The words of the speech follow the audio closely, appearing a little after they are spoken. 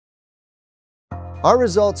Our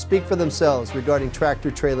results speak for themselves regarding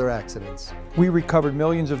tractor-trailer accidents. We recovered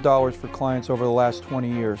millions of dollars for clients over the last 20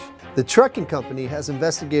 years. The trucking company has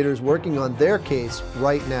investigators working on their case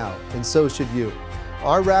right now, and so should you.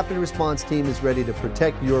 Our rapid response team is ready to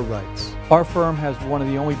protect your rights. Our firm has one of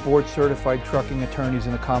the only board-certified trucking attorneys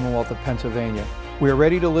in the Commonwealth of Pennsylvania. We are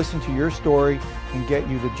ready to listen to your story and get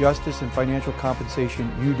you the justice and financial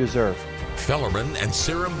compensation you deserve. Fellerman and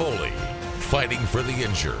Ciarimboli, fighting for the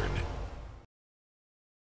injured.